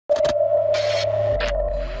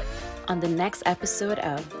On the next episode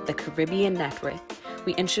of The Caribbean Networth,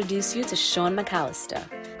 we introduce you to Shawn MacAllister,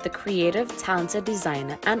 the creative, talented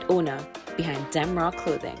designer and owner behind DemRoc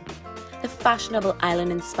Clothing, the fashionable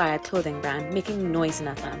island-inspired clothing brand making noise in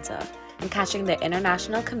Atlanta and catching the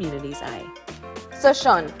international community's eye. So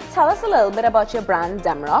Shawn, tell us a little bit about your brand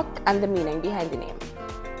DemRoc and the meaning behind the name.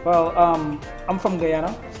 Well, I'm from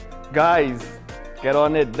Guyana. Guys, get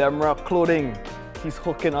on it, DemRoc Clothing. He's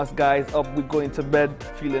hooking us guys up. We're going to bed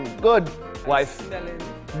feeling good. Wife. Smelling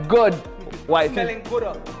Good. Wife. Smelling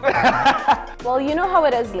gooder. Well, you know how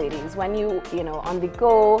it is, ladies, when you on the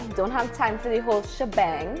go, don't have time for the whole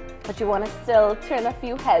shebang, but you want to still turn a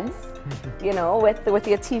few heads, with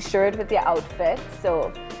your t-shirt, with your outfit.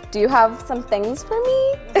 So, do you have some things for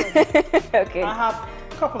me? Okay. I have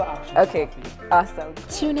a couple of options. Okay, awesome.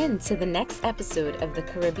 Tune in to the next episode of The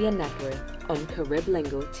Caribbean Networth on Carib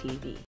Lingo TV.